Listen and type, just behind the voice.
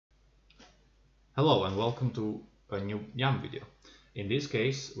Hello and welcome to a new Yamb video. In this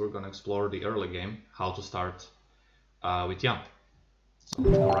case, we're gonna explore the early game, how to start with Yamb. So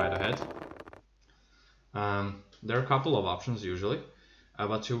let's go right ahead. There are a couple of options usually,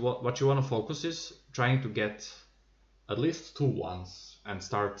 but what you want to focus is trying to get at least 2 ones and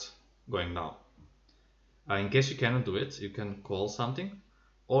start going down. In case you cannot do it, you can call something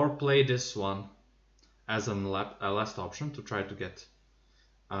or play this one as a last option to try to get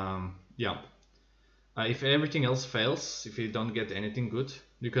Yamb. If everything else fails, if you don't get anything good,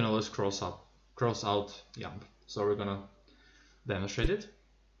 you can always cross out Yamb. So we're gonna demonstrate it.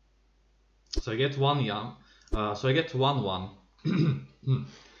 So I get one Yamb. So I get 1-1,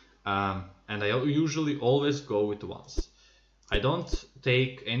 and I usually always go with ones. I don't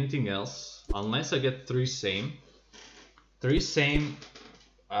take anything else unless I get three same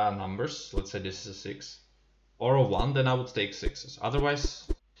numbers. Let's say this is a 6 or a 1, then I would take 6s. Otherwise,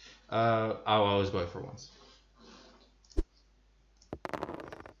 I'll always go for ones.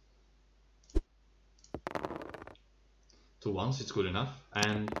 Two ones, it's good enough,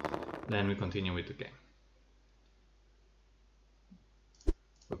 and then we continue with the game.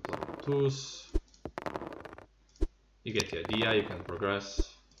 We play 2s. You get the idea. You can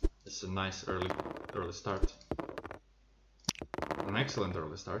progress. It's a nice early start. An excellent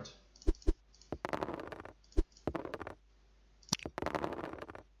early start.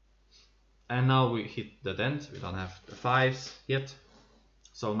 And now we hit the end. We don't have the 5s yet,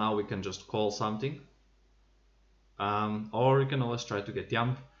 so now we can just call something, or you can always try to get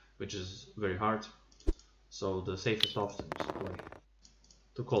Yamb, which is very hard. So the safest option is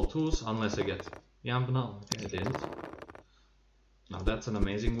to call 2s, unless I get Yamb. No, okay, I didn't. Now that's an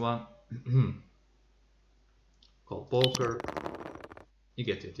amazing one. Call poker. You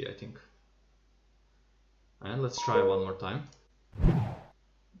get the idea, I think. And let's try one more time.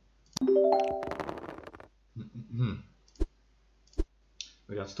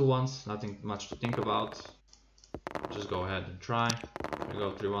 We got 2 ones, nothing much to think about. Just go ahead and try. We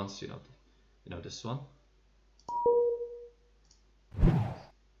go 3 ones, you know this one.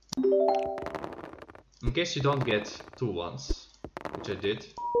 In case you don't get 2 ones, which I did.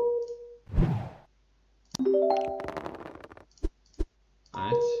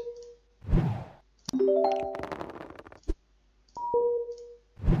 Alright.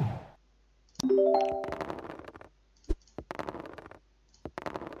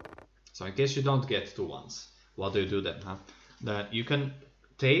 So in case you don't get 2 ones, what do you do then? That you can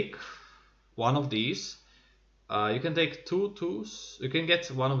take one of these. You can take 2 2s. You can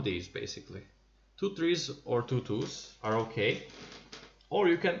get one of these basically. 2 3s or 2 2s are okay. Or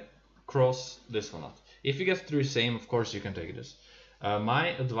you can cross this one out. If you get 3 same, of course you can take this. My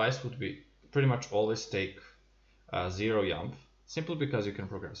advice would be pretty much always take 0 Yamb, simply because you can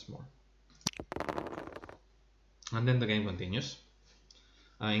progress more. And then the game continues.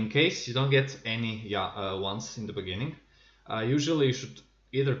 In case you don't get any ones in the beginning, usually you should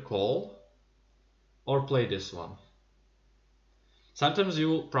either call or play this one. Sometimes you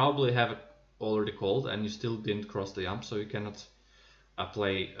will probably have it already called and you still didn't cross the Yamb, so you cannot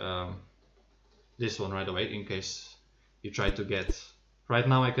play this one right away. In case you try to get, right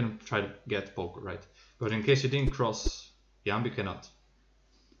now I can try to get poker, right? But in case you didn't cross Yamb, you cannot.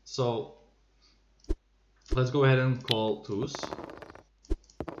 So let's go ahead and call 2s.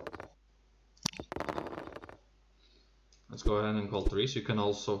 Let's go ahead and call 3s. You can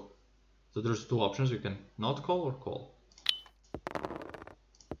also, so there's 2 options. You can not call or call.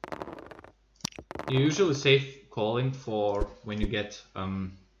 You usually save calling for when you get 3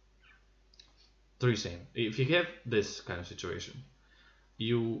 same. If you have this kind of situation,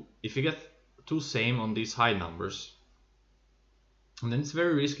 if you get 2 same on these high numbers, and then it's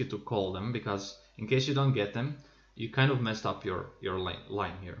very risky to call them, because in case you don't get them, you kind of messed up your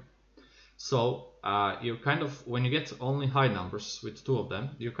line here. So you're kind of, when you get only high numbers with 2 of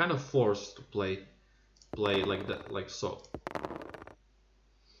them, you're kind of forced to play like that, like so.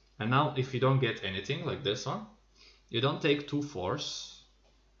 And now if you don't get anything like this one, you don't take 2 4s.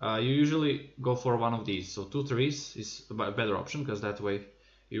 You usually go for one of these. So 2 3s is a better option, because that way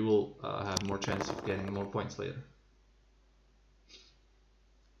you will have more chance of getting more points later.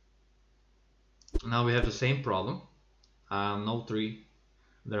 Now we have the same problem. No 3.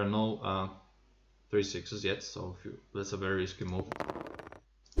 There are no 3 6s yet, so that's a very risky move.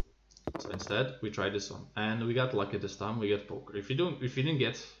 So instead, we try this one, and we got lucky this time. We get poker. If you don't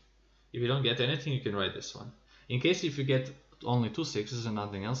get anything, you can write this one. In case if you get only 2 6s and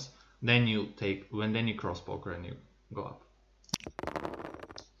nothing else, then you cross poker and you go up.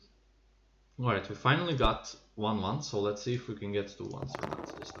 Alright, we finally got 1 1, so let's see if we can get 2 1s or not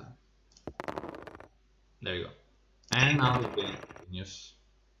this time. There you go. And now the game continues.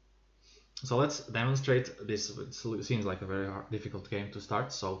 So let's demonstrate this. It seems like a very difficult game to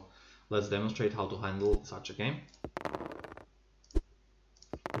start, so let's demonstrate how to handle such a game.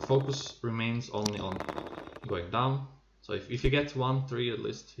 The focus remains only on going down. So if you get 1, 3 at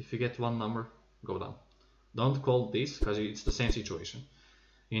least, if you get one number, go down. Don't call this, because it's the same situation.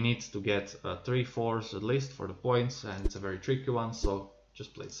 You need to get 3 4s at least for the points, and it's a very tricky one, so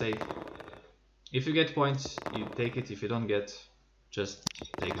just play it safe. If you get points, you take it. If you don't get, just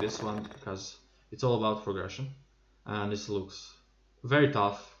take this one, because it's all about progression. And this looks very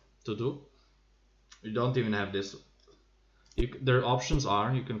tough to do. You don't even have this. Their options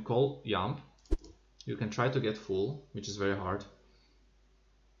are, you can call Yamb, you can try to get full, which is very hard.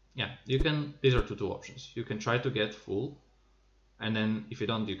 Yeah, you can, these are two options. You can try to get full, and then if you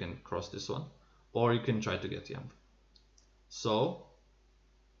don't, you can cross this one, or you can try to get Yamb. So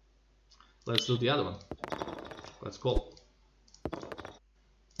let's do the other one. Let's call.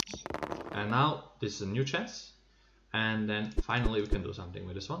 And now this is a new chance, and then finally we can do something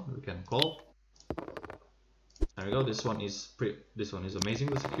with this one. We can call. There we go. This one is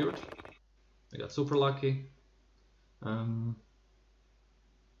amazingly secured. We got super lucky.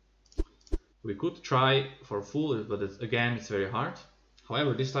 We could try for full, but again it's very hard.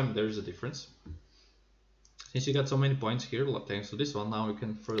 However, this time there is a difference. Since you got so many points here, thanks to this one, now we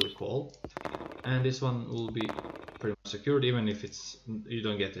can freely call, and this one will be pretty much secured, even if you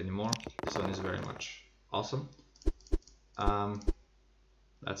don't get any more. This one is very much awesome.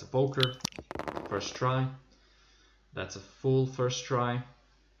 That's a poker, first try. That's a full first try.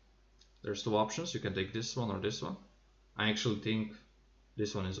 There's two options. You can take this one or this one. I actually think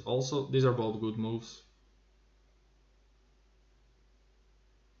this one is also, these are both good moves.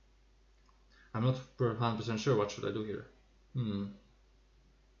 I'm not 100% sure what should I do here.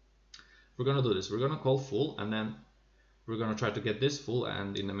 We're gonna do this. We're gonna call full, and then we're gonna try to get this full,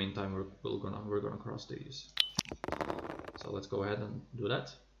 and in the meantime we're gonna cross these. So let's go ahead and do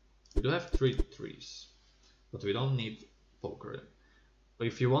that. We do have 3 3s, but we don't need poker. But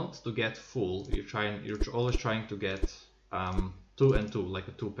if you want to get full, you're always trying to get 2 and 2, like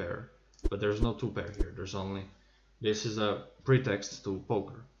a 2 pair. But there's no 2 pair here. There's only, this is a pretext to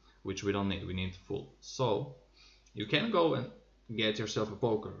poker, which we don't need. We need full. So you can go and get yourself a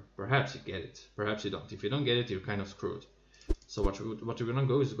poker. Perhaps you get it, perhaps you don't. If you don't get it, you're kind of screwed. So what we're gonna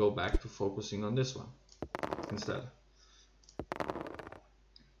go is go back to focusing on this one instead.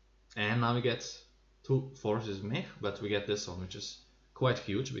 And now we get 2 4s is meh, but we get this one, which is quite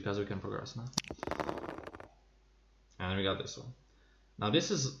huge because we can progress now. And we got this one. Now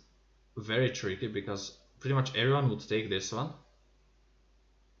this is very tricky because pretty much everyone would take this one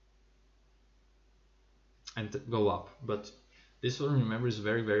and go up, but this one, remember, is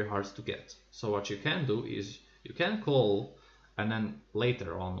very, very hard to get. So what you can do is you can call, and then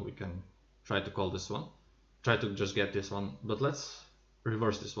later on we can try to call this one, try to just get this one, but let's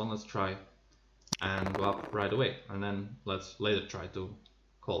reverse this one. Let's try and go up right away, and then let's later try to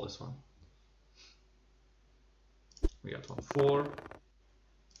call this one. We got 1 4.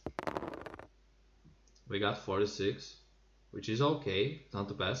 We got 46, which is okay, not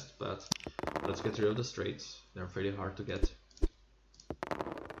the best, but let's get rid of the straights. They're pretty hard to get.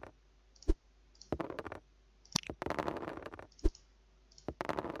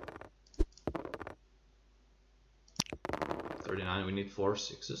 We need 4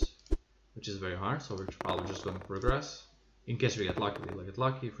 6s, which is very hard, so we're probably just going to progress. In case we get lucky, we'll get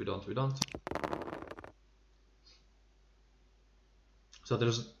lucky. If we don't, we don't. So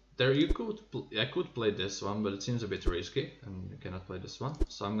I could play this one, but it seems a bit risky, and you cannot play this one.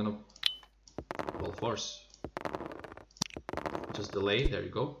 So I'm gonna call force. Just delay. There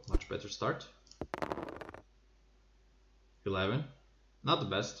you go. Much better start. 11, not the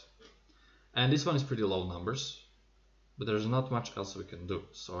best, and this one is pretty low numbers. But there's not much else we can do,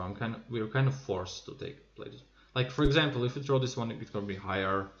 so we're kind of forced to play this. Like for example, if we throw this one, it's gonna be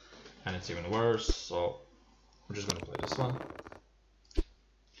higher, and it's even worse. So we're just gonna play this one.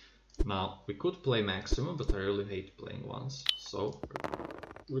 Now we could play maximum, but I really hate playing ones, so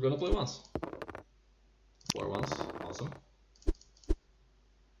we're gonna play ones. 4 ones, awesome.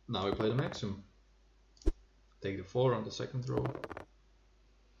 Now we play the maximum. Take the 4 on the second row.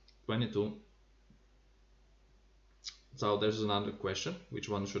 22. So there's another question, which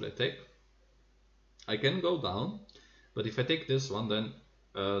one should I take? I can go down, but if I take this one, then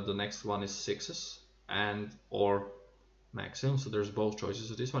the next one is 6s and or maximum, so there's both choices.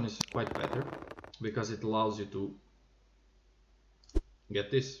 So this one is quite better because it allows you to get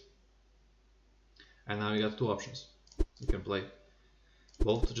this. And now you got 2 options. You can play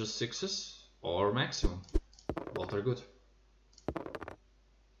both just 6s or maximum. not very good.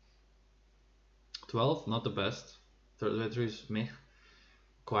 12, not the best. 33 is meh,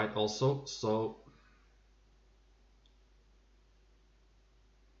 quite also, so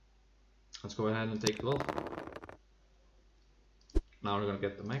let's go ahead and take 12. Now we're gonna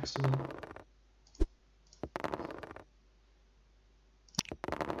get the maximum.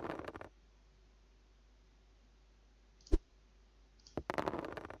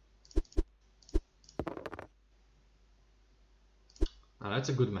 Now that's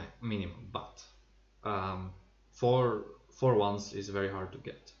a good minimum, but four ones is very hard to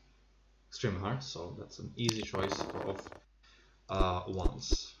get. Extremely hard, so that's an easy choice of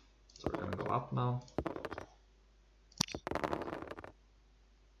ones. So we're gonna go up now.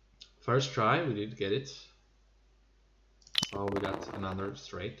 First try, we did get it. So we got another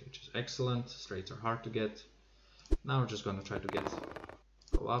straight, which is excellent. Straights are hard to get. Now we're just gonna try to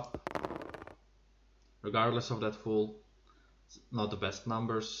go up. Regardless of that full, it's not the best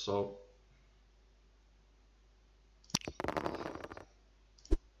numbers, so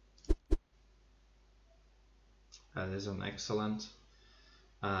that is an excellent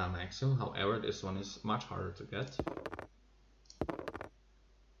maximum. However, this one is much harder to get.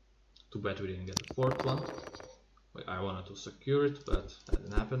 Too bad we didn't get the fourth one. I wanted to secure it, but that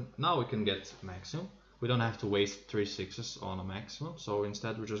didn't happen. Now we can get maximum. We don't have to waste 3 sixes on a maximum, so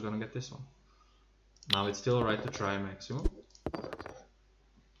instead we're just gonna get this one. Now it's still alright to try maximum.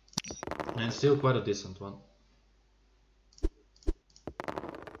 And it's still quite a decent one.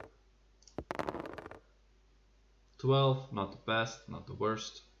 $12, not the best, not the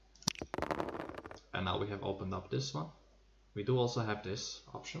worst. And now we have opened up this one. We do also have this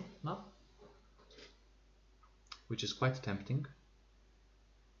option now, which is quite tempting.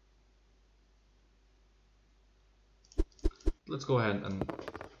 Let's go ahead and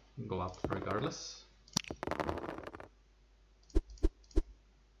go up regardless.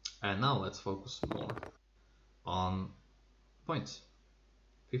 And now let's focus more on points.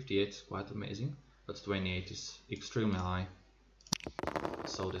 58 is quite amazing, but 28 is extremely high.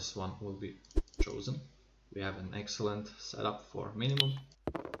 So this one will be chosen. We have an excellent setup for minimum.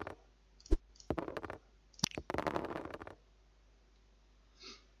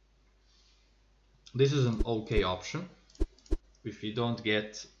 This is an okay option. If you don't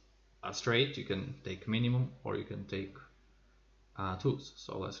get a straight, you can take minimum or you can take twos.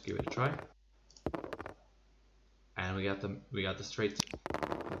 So let's give it a try. And we got the straight,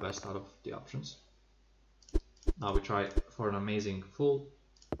 the best out of the options. Now we try for an amazing full.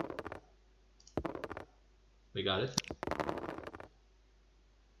 We got it.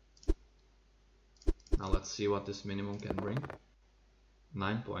 Now let's see what this minimum can bring.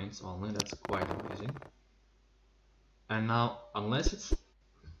 9 points only, that's quite amazing. And now, unless it's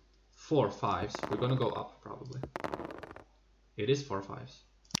 4 fives, we're gonna go up probably. It is 4 fives.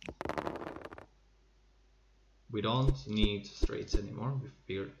 We don't need straights anymore.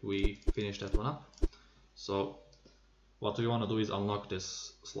 We finished that one up. So what we want to do is unlock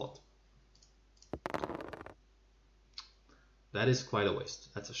this slot. That is quite a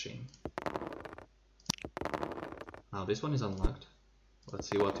waste. That's a shame. Now this one is unlocked. Let's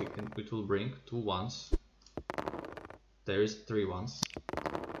see what it will bring. 2 ones. There is 3 ones.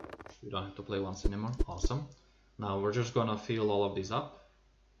 We don't have to play ones anymore. Awesome. Now we're just gonna fill all of these up.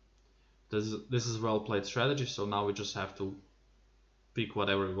 This is well played strategy. So now we just have to pick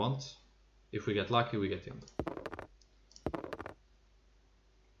whatever we want. If we get lucky, we get Yamb.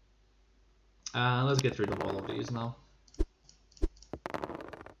 Let's get rid of all of these now.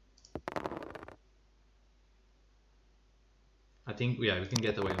 I think, yeah, we can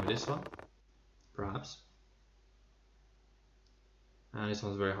get away with this one, perhaps. And this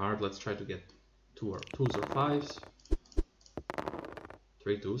one's very hard. Let's try to get twos or fives.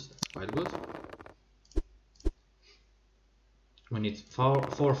 3 twos, that's quite good. We need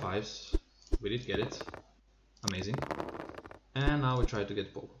four fives. We did get it. Amazing. And now we try to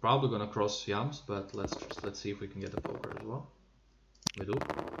get poker. Probably gonna cross Yambs, but let's see if we can get a poker as well. We do.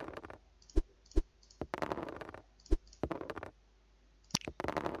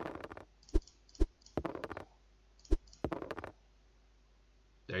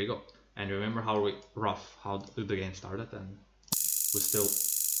 There you go. And remember how how the game started, and we still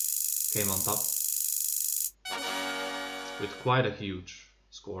came on top with quite a huge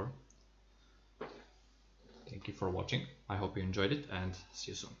score. Thank you for watching. I hope you enjoyed it, and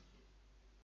see you soon.